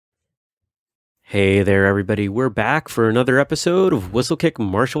Hey there, everybody. We're back for another episode of Whistlekick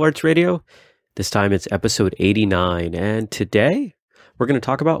Martial Arts Radio. This time it's episode 89, and today we're going to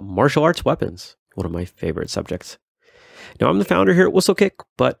talk about martial arts weapons, one of my favorite subjects. Now, I'm the founder here at Whistlekick,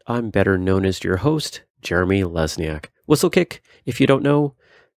 but I'm better known as your host, Jeremy Lesniak. Whistlekick, if you don't know,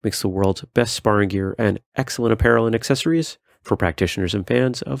 makes the world's best sparring gear and excellent apparel and accessories for practitioners and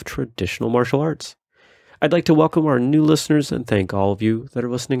fans of traditional martial arts. I'd like to welcome our new listeners and thank all of you that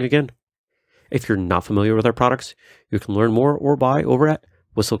are listening again. If you're not familiar with our products, you can learn more or buy over at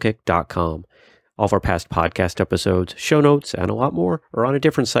whistlekick.com. All of our past podcast episodes, show notes, and a lot more are on a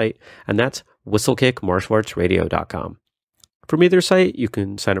different site, and that's whistlekickmartialartsradio.com. From either site, you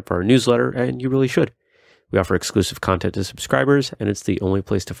can sign up for our newsletter, and you really should. We offer exclusive content to subscribers, and it's the only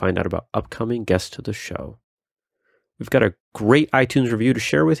place to find out about upcoming guests to the show. We've got a great iTunes review to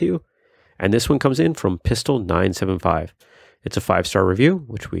share with you, and this one comes in from Pistol975. It's a 5-star review,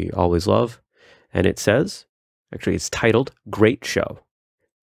 which we always love. And it says, actually it's titled, Great Show.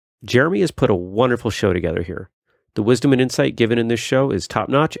 Jeremy has put a wonderful show together here. The wisdom and insight given in this show is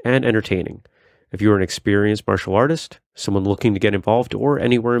top-notch and entertaining. If you're an experienced martial artist, someone looking to get involved, or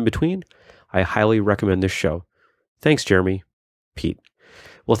anywhere in between, I highly recommend this show. Thanks, Jeremy. Pete.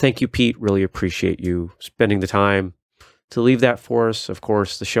 Well, thank you, Pete. Really appreciate you spending the time to leave that for us. Of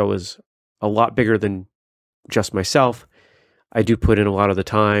course, the show is a lot bigger than just myself. I do put in a lot of the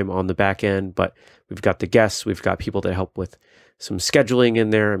time on the back end, but we've got the guests, we've got people that help with some scheduling in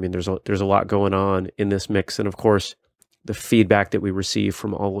there. I mean, there's a lot going on in this mix. And of course, the feedback that we receive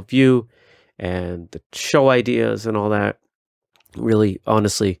from all of you and the show ideas and all that, really,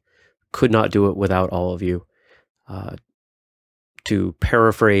 honestly, could not do it without all of you. To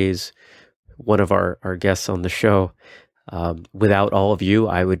paraphrase one of our guests on the show, without all of you,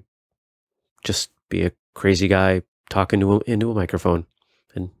 I would just be a crazy guy talking into a microphone.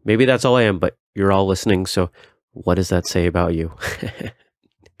 And maybe that's all I am, but you're all listening, so what does that say about you?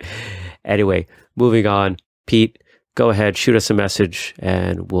 Anyway, moving on. Pete, go ahead, shoot us a message,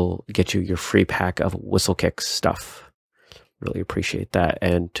 and we'll get you your free pack of Whistlekick stuff. Really appreciate that.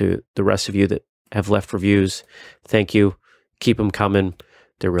 And to the rest of you that have left reviews, thank you. Keep them coming.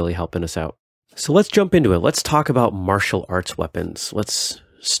 They're really helping us out. So let's jump into it. Let's talk about martial arts weapons. Let's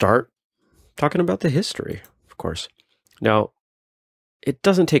start talking about the history, of course. Now, it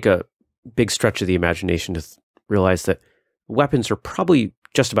doesn't take a big stretch of the imagination to realize that weapons are probably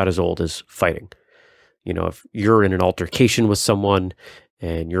just about as old as fighting. You know, if you're in an altercation with someone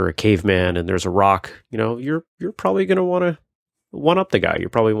and you're a caveman and there's a rock, you know, you're probably going to want to one-up the guy. You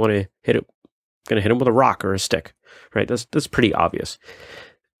probably want to hit him with a rock or a stick, right? That's pretty obvious.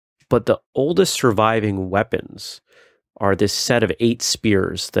 But the oldest surviving weapons are this set of 8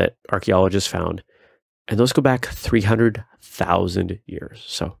 spears that archaeologists found. And those go back 300,000 years.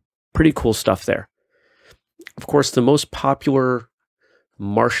 So pretty cool stuff there. Of course, the most popular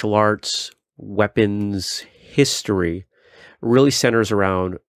martial arts weapons history really centers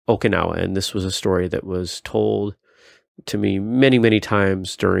around Okinawa. And this was a story that was told to me many, many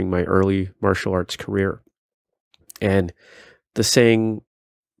times during my early martial arts career. And the saying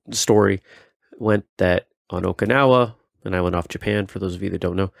story went that on Okinawa, an island off Japan, for those of you that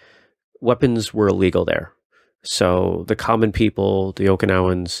don't know, weapons were illegal there. So the common people, the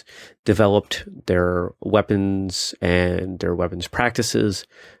Okinawans, developed their weapons and their weapons practices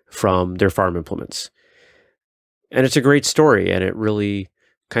from their farm implements. And it's a great story, and it really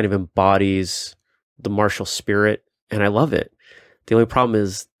kind of embodies the martial spirit, and I love it. The only problem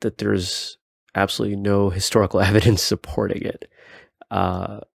is that there's absolutely no historical evidence supporting it.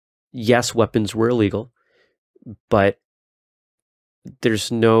 Yes, weapons were illegal, but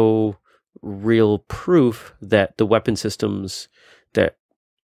there's no real proof that the weapon systems that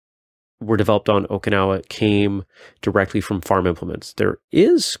were developed on Okinawa came directly from farm implements. There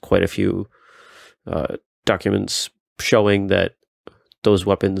is quite a few documents showing that those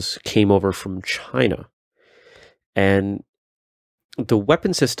weapons came over from China. And the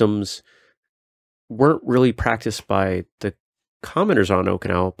weapon systems weren't really practiced by the commoners on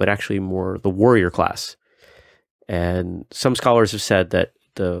Okinawa, but actually more the warrior class. And some scholars have said that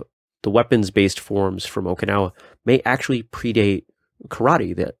the weapons-based forms from Okinawa may actually predate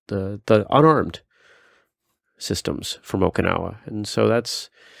karate, the unarmed systems from Okinawa. And so that's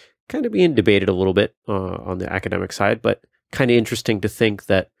kind of being debated a little bit on the academic side, but kind of interesting to think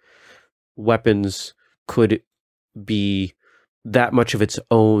that weapons could be that much of its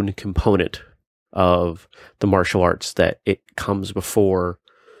own component of the martial arts, that it comes before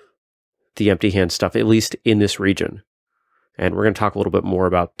the empty hand stuff, at least in this region. And we're going to talk a little bit more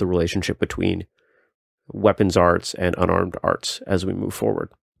about the relationship between weapons arts and unarmed arts as we move forward.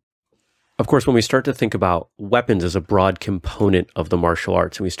 Of course, when we start to think about weapons as a broad component of the martial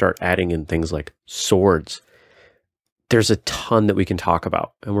arts, and we start adding in things like swords, there's a ton that we can talk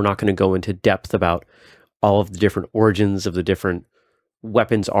about. And we're not going to go into depth about all of the different origins of the different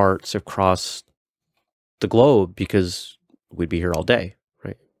weapons arts across the globe, because we'd be here all day,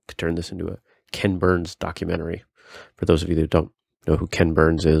 right? Could turn this into a Ken Burns documentary. For those of you that don't know who Ken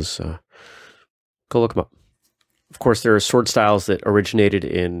Burns is, go look him up. Of course, there are sword styles that originated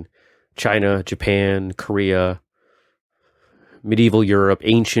in China, Japan, Korea, medieval Europe,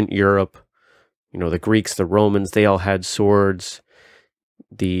 ancient Europe. You know, the Greeks, the Romans, they all had swords.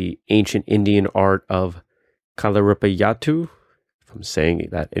 The ancient Indian art of Kalaripayattu, if I'm saying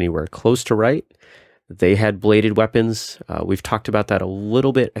that anywhere close to right, they had bladed weapons. We've talked about that a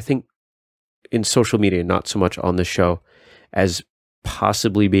little bit, I think, in social media, not so much on the show, as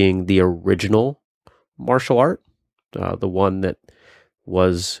possibly being the original martial art, the one that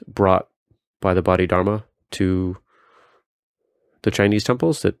was brought by the Bodhidharma to the Chinese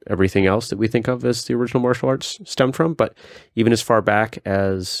temples, that everything else that we think of as the original martial arts stemmed from. But even as far back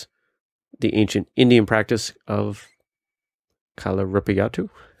as the ancient Indian practice of Kalaripayattu,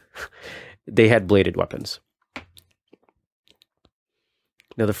 they had bladed weapons.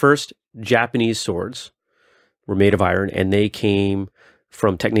 Now, the first Japanese swords were made of iron, and they came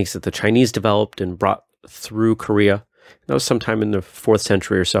from techniques that the Chinese developed and brought through Korea. That was sometime in the 4th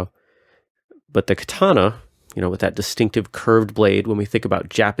century or so. But the katana, you know, with that distinctive curved blade, when we think about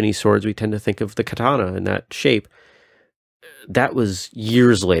Japanese swords, we tend to think of the katana in that shape. That was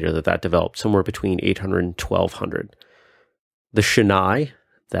years later that developed, somewhere between 800 and 1200. The shinai,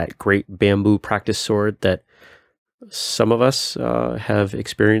 that great bamboo practice sword that some of us have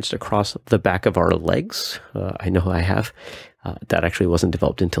experienced across the back of our legs. I know I have. That actually wasn't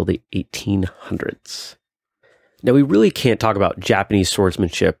developed until the 1800s. Now, we really can't talk about Japanese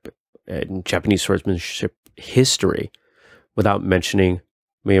swordsmanship and Japanese swordsmanship history without mentioning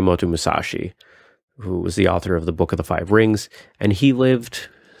Miyamoto Musashi, who was the author of the Book of the Five Rings, and he lived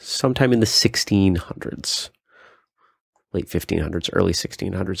sometime in the 1600s, late 1500s, early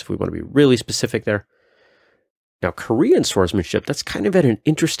 1600s, if we want to be really specific there. Now, Korean swordsmanship, that's kind of at an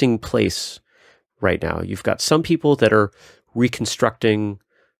interesting place right now. You've got some people that are reconstructing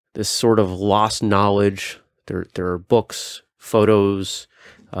this sort of lost knowledge. There are books, photos,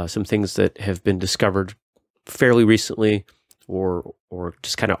 some things that have been discovered fairly recently or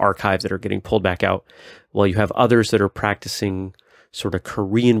just kind of archived that are getting pulled back out, while you have others that are practicing sort of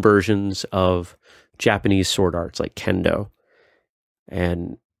Korean versions of Japanese sword arts like kendo.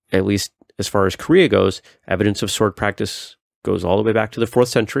 And at least as far as Korea goes, evidence of sword practice goes all the way back to the 4th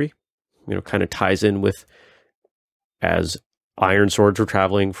century, you know, kind of ties in with as iron swords were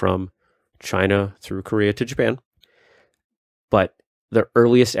traveling from China through Korea to Japan. But the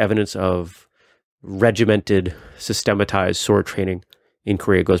earliest evidence of regimented, systematized sword training in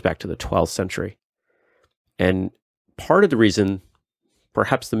Korea goes back to the 12th century. And part of the reason,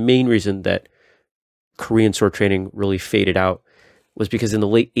 perhaps the main reason, that Korean sword training really faded out was because in the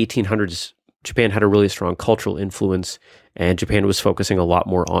late 1800s, Japan had a really strong cultural influence, and Japan was focusing a lot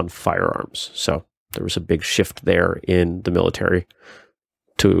more on firearms. So there was a big shift there in the military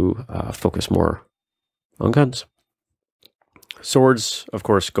to focus more on guns. Swords, of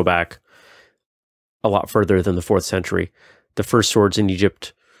course, go back a lot further than the 4th century. The first swords in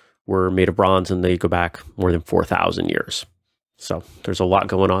Egypt were made of bronze, and they go back more than 4,000 years. So there's a lot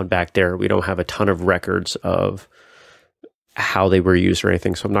going on back there. We don't have a ton of records of how they were used or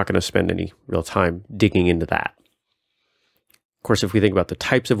anything, so I'm not going to spend any real time digging into that. Of course, if we think about the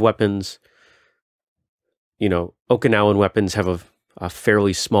types of weapons, you know, Okinawan weapons have a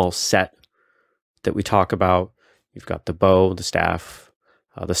fairly small set that we talk about. You've got the bow, the staff,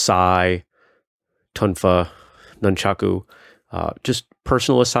 the sai, tonfa, nunchaku. Just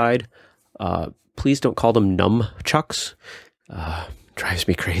personal aside, please don't call them nunchucks. Drives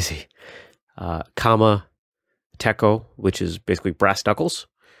me crazy. Kama, teko, which is basically brass knuckles.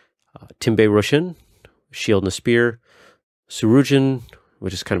 Timbe rushin, shield and a spear. Surujin,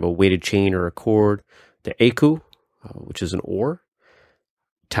 which is kind of a weighted chain or a cord. The eku, which is an oar.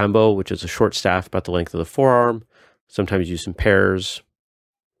 Tambo, which is a short staff about the length of the forearm, sometimes used in pairs.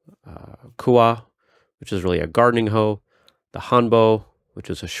 Kua, which is really a gardening hoe. The hanbo, which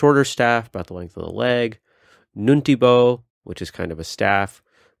is a shorter staff about the length of the leg. Nuntibo, which is kind of a staff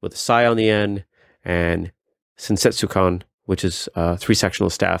with a sai on the end. And sensetsukan, which is a 3-sectional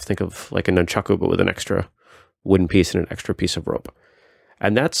staff. Think of like a nunchaku, but with an extra wooden piece and an extra piece of rope.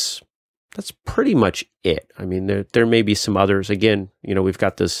 And that's pretty much it. I mean, there may be some others. Again, you know, we've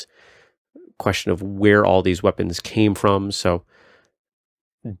got this question of where all these weapons came from. So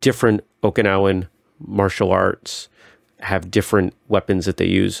different Okinawan martial arts have different weapons that they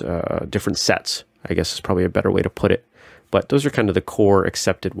use, different sets, I guess is probably a better way to put it. But those are kind of the core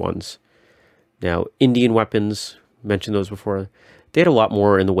accepted ones. Now, Indian weapons, mentioned those before, they had a lot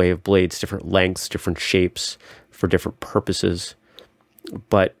more in the way of blades, different lengths, different shapes for different purposes.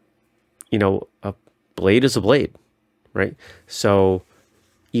 But, you know, a blade is a blade, right? So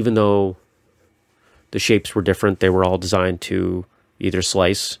even though the shapes were different, they were all designed to either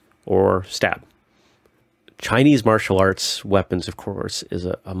slice or stab. Chinese martial arts weapons, of course, is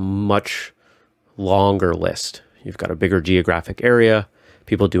a much longer list. You've got a bigger geographic area,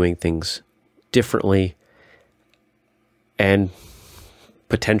 people doing things differently, and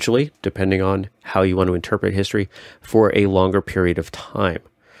potentially, depending on how you want to interpret history, for a longer period of time.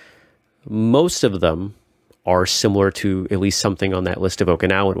 Most of them are similar to at least something on that list of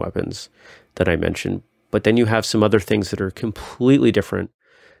Okinawan weapons that I mentioned. But then you have some other things that are completely different,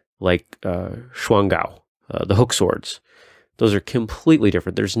 like shuangao, the hook swords. Those are completely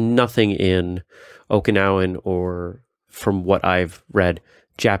different. There's nothing in Okinawan or, from what I've read,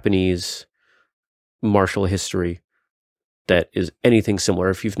 Japanese martial history that is anything similar.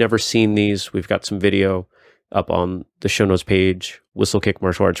 If you've never seen these, we've got some video up on the show notes page,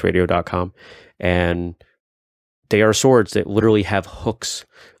 whistlekickmartialartsradio.com, and they are swords that literally have hooks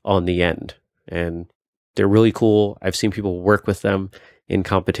on the end, and they're really cool. I've seen people work with them in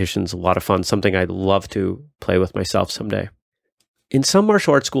competitions, a lot of fun, something I'd love to play with myself someday. In some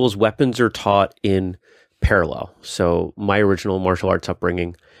martial arts schools, weapons are taught in parallel. So my original martial arts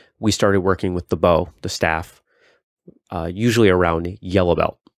upbringing, we started working with the bow, the staff, usually around yellow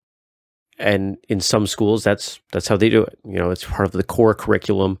belt. And in some schools, that's how they do it. You know, it's part of the core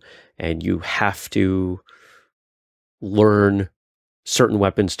curriculum, and you have to learn certain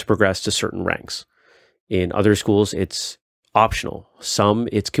weapons to progress to certain ranks. In other schools, it's optional. Some,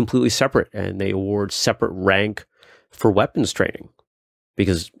 it's completely separate, and they award separate rank for weapons training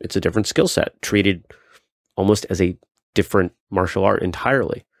because it's a different skill set, treated almost as a different martial art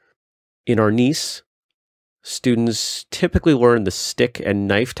entirely. In our NIS, students typically learn the stick and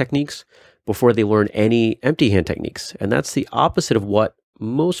knife techniques before they learn any empty hand techniques. And that's the opposite of what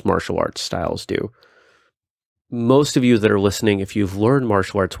most martial arts styles do. Most of you that are listening, if you've learned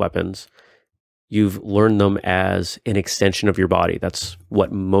martial arts weapons, you've learned them as an extension of your body. That's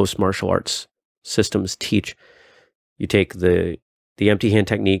what most martial arts systems teach. You take the empty hand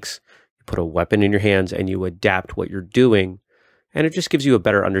techniques, you put a weapon in your hands, and you adapt what you're doing, and it just gives you a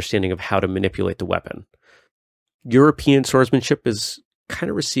better understanding of how to manipulate the weapon. European swordsmanship is kind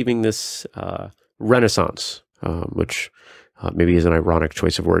of receiving this renaissance, which maybe is an ironic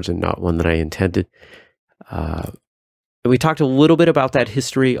choice of words and not one that I intended. And we talked a little bit about that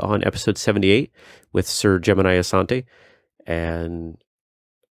history on episode 78 with Sir Gemini Asante. And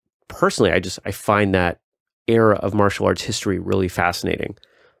personally, I find that era of martial arts history really fascinating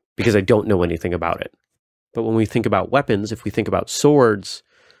because I don't know anything about it. But when we think about weapons, if we think about swords,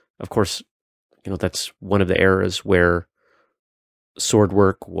 of course, you know, that's one of the eras where sword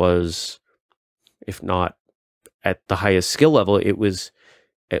work was, if not at the highest skill level, it was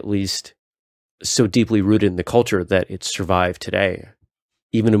at least so deeply rooted in the culture that it survived today.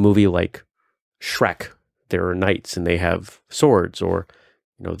 Even a movie like Shrek, there are knights and they have swords, or,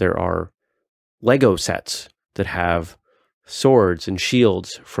 you know, there are Lego sets that have swords and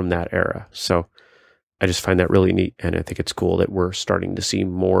shields from that era. So I just find that really neat, and I think it's cool that we're starting to see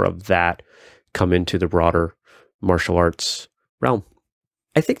more of that come into the broader martial arts realm.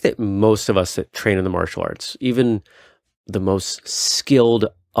 I think that most of us that train in the martial arts, even the most skilled,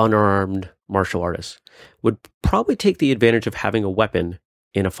 unarmed martial artists, would probably take the advantage of having a weapon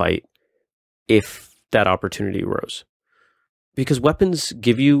in a fight if that opportunity arose. Because weapons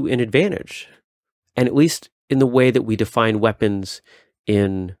give you an advantage. And at least in the way that we define weapons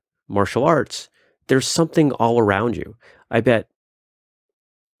in martial arts, there's something all around you. I bet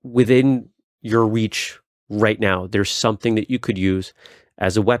within your reach right now, there's something that you could use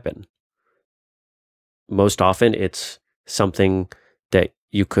as a weapon. Most often, it's something that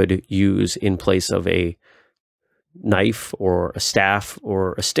you could use in place of a knife or a staff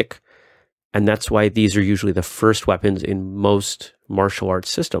or a stick. And that's why these are usually the first weapons in most martial arts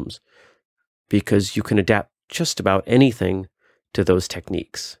systems, because you can adapt just about anything to those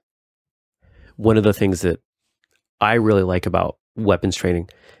techniques. One of the things that I really like about weapons training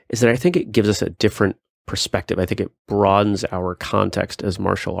is that I think it gives us a different perspective. I think it broadens our context as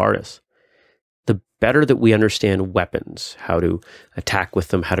martial artists. The better that we understand weapons, how to attack with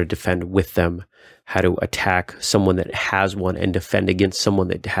them, how to defend with them, how to attack someone that has one and defend against someone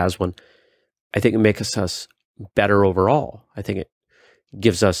that has one, I think it makes us better overall. I think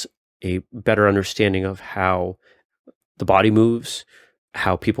gives us a better understanding of how the body moves,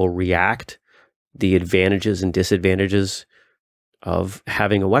 how people react, the advantages and disadvantages of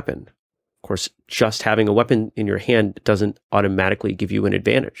having a weapon. Of course, just having a weapon in your hand doesn't automatically give you an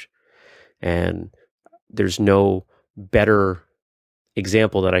advantage. And there's no better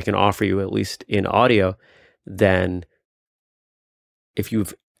example that I can offer you, at least in audio, than if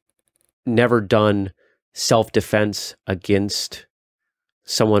you've never done self-defense against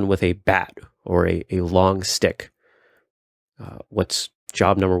someone with a bat or a long stick. What's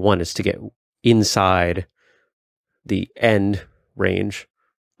job number one is to get inside the end range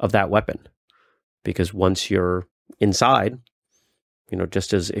of that weapon. Because once you're inside,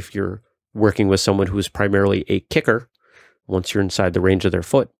 just as if you're working with someone who is primarily a kicker, once you're inside the range of their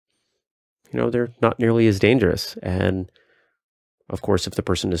foot, they're not nearly as dangerous. And of course, if the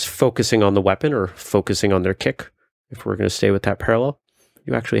person is focusing on the weapon or focusing on their kick, if we're going to stay with that parallel,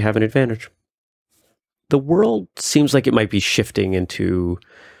 you actually have an advantage. The world seems like it might be shifting into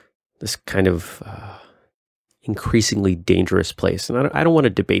this kind of increasingly dangerous place. And I don't want to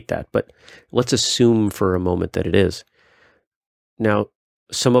debate that, but let's assume for a moment that it is. Now,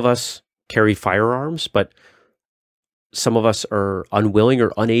 some of us carry firearms, but some of us are unwilling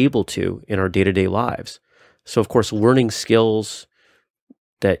or unable to in our day-to-day lives. So, of course, learning skills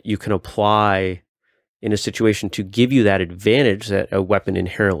that you can apply in a situation to give you that advantage that a weapon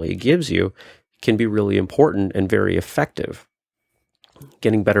inherently gives you can be really important and very effective.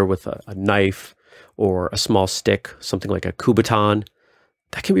 Getting better with a knife or a small stick, something like a kubaton,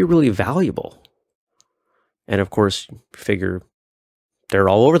 that can be really valuable. And of course, figure they're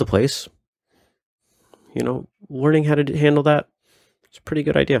all over the place. Learning how to handle that, it's a pretty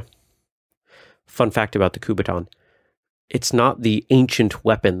good idea. Fun fact about the kubaton. It's not the ancient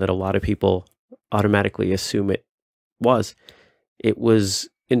weapon that a lot of people automatically assume it was. It was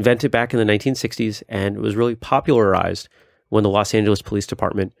invented back in the 1960s, and it was really popularized when the Los Angeles Police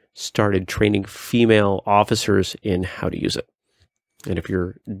Department started training female officers in how to use it. And if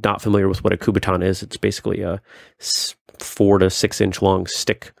you're not familiar with what a kubaton is, it's basically a 4 to 6 inch long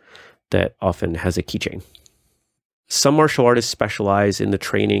stick that often has a keychain. Some martial artists specialize in the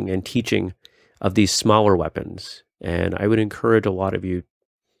training and teaching of these smaller weapons. And I would encourage a lot of you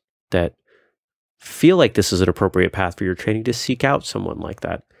that feel like this is an appropriate path for your training to seek out someone like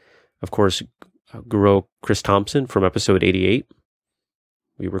that. Of course, Guru Chris Thompson from episode 88.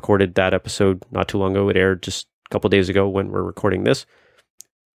 We recorded that episode not too long ago. It aired just a couple days ago when we're recording this.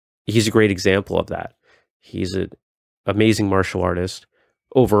 He's a great example of that. He's an amazing martial artist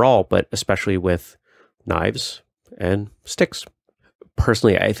overall, but especially with knives and sticks.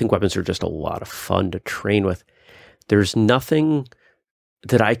 Personally, I think weapons are just a lot of fun to train with. There's nothing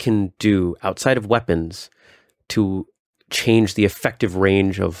that I can do outside of weapons to change the effective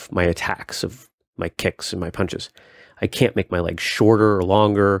range of my attacks, of my kicks and my punches. I can't make my legs shorter or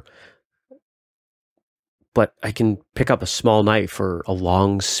longer, but I can pick up a small knife or a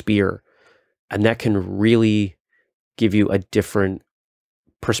long spear, and that can really give you a different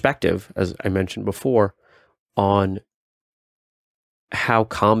perspective, as I mentioned before, on how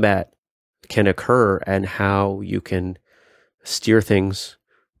combat can occur and how you can steer things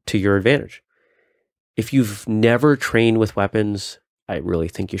to your advantage. If you've never trained with weapons, I really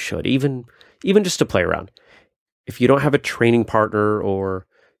think you should, even just to play around. If you don't have a training partner or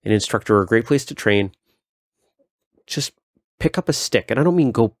an instructor or a great place to train, just pick up a stick. And I don't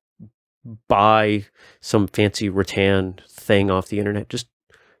mean go buy some fancy rattan thing off the internet. Just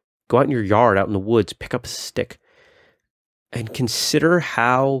go out in your yard, out in the woods, pick up a stick and consider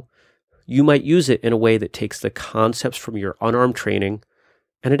how you might use it in a way that takes the concepts from your unarmed training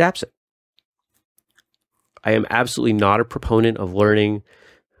and adapts it. I am absolutely not a proponent of learning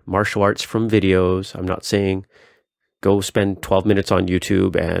martial arts from videos. I'm not saying go spend 12 minutes on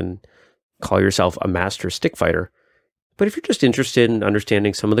YouTube and call yourself a master stick fighter. But if you're just interested in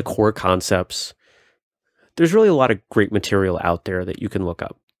understanding some of the core concepts, there's really a lot of great material out there that you can look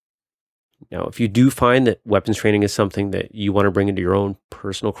up. Now, if you do find that weapons training is something that you want to bring into your own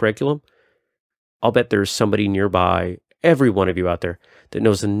personal curriculum, I'll bet there's somebody nearby, every one of you out there, that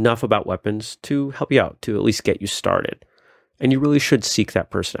knows enough about weapons to help you out, to at least get you started. And you really should seek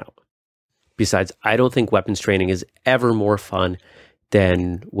that person out. Besides, I don't think weapons training is ever more fun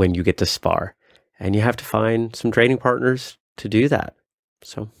than when you get to spar. And you have to find some training partners to do that.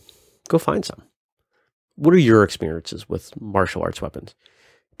 So go find some. What are your experiences with martial arts weapons?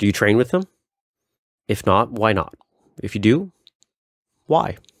 Do you train with them? If not, why not? If you do,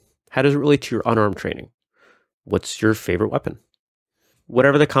 why? How does it relate to your unarmed training? What's your favorite weapon?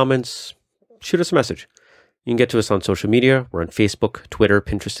 Whatever the comments, shoot us a message. You can get to us on social media. We're on Facebook, Twitter,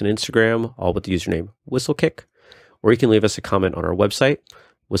 Pinterest, and Instagram, all with the username Whistlekick. Or you can leave us a comment on our website,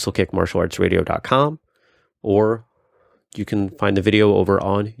 whistlekickmartialartsradio.com, or you can find the video over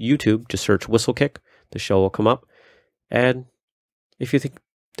on YouTube. Just search Whistlekick. The show will come up. And if you think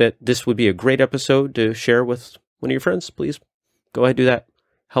that this would be a great episode to share with one of your friends, please go ahead and do that.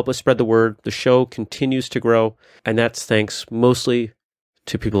 Help us spread the word. The show continues to grow, and that's thanks mostly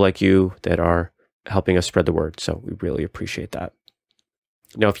to people like you that are helping us spread the word. So we really appreciate that.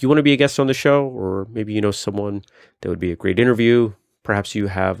 Now, if you want to be a guest on the show, or maybe you know someone that would be a great interview, perhaps you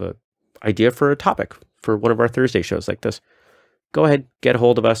have an idea for a topic for one of our Thursday shows like this, go ahead, get a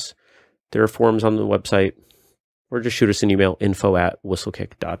hold of us. There are forms on the website, or just shoot us an email,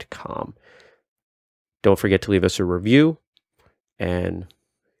 info@whistlekick.com. Don't forget to leave us a review. And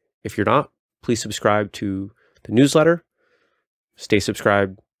if you're not, please subscribe to the newsletter. Stay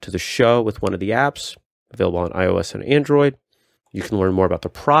subscribed to the show with one of the apps available on iOS and Android. You can learn more about the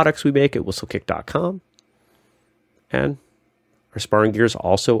products we make at whistlekick.com. And our sparring gear is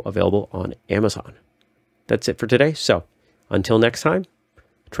also available on Amazon. That's it for today. So until next time,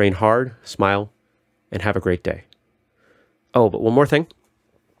 train hard, smile, and have a great day. Oh, but one more thing.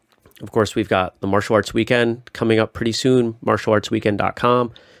 Of course, we've got the Martial Arts Weekend coming up pretty soon,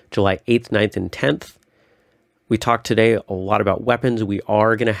 martialartsweekend.com, July 8th, 9th, and 10th. We talked today a lot about weapons. We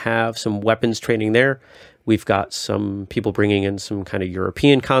are going to have some weapons training there. We've got some people bringing in some kind of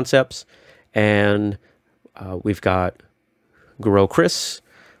European concepts, and we've got Guru Chris,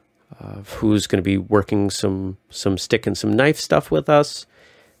 who's going to be working some stick and some knife stuff with us.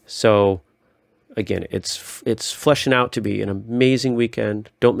 So again, it's fleshing out to be an amazing weekend.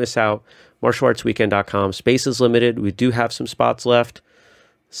 Don't miss out. MartialArtsWeekend.com. Space is limited. We do have some spots left.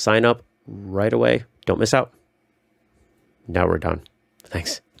 Sign up right away. Don't miss out. Now we're done.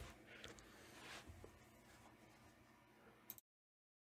 Thanks.